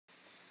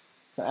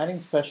So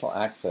adding special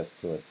access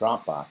to a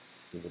Dropbox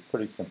is a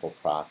pretty simple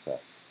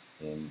process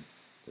in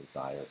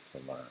Desire to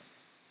Learn.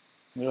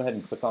 I'm going to go ahead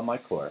and click on my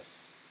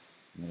course.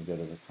 I'm going to go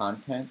to the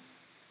Content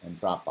and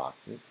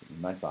Dropboxes, to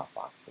my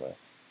Dropbox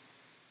list.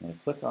 I'm going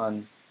to click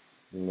on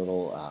the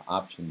little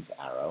Options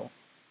arrow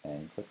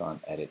and click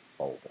on Edit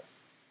Folder.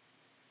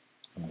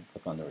 I'm going to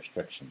click on the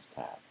Restrictions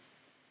tab.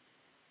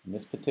 In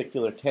this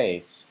particular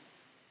case,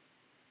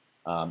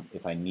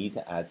 if I need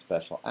to add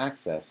special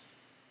access,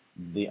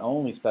 the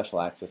only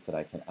special access that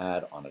I can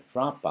add on a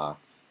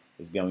Dropbox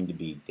is going to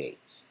be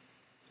dates.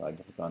 So I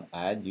click on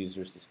Add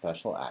Users to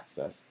Special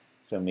Access.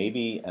 So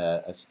maybe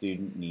a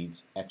student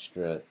needs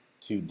extra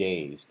 2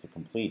 days to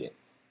complete it.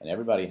 And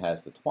everybody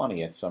has the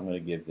 20th, so I'm going to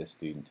give this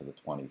student to the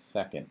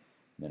 22nd. And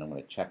then I'm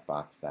going to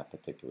checkbox that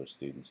particular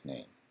student's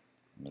name.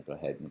 I'm going to go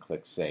ahead and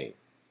click Save.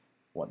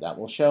 What that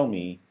will show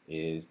me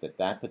is that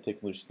that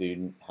particular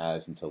student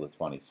has until the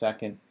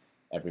 22nd.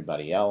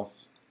 Everybody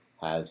else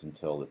has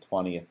until the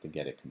 20th to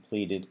get it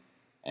completed,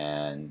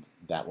 and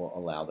that will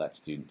allow that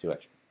student 2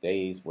 extra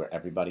days where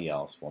everybody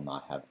else will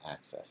not have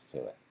access to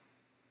it.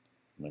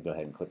 I'm going to go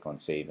ahead and click on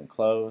Save and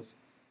Close,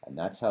 and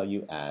that's how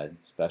you add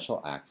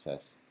special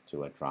access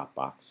to a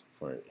Dropbox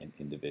for an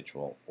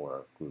individual or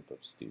a group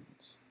of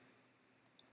students.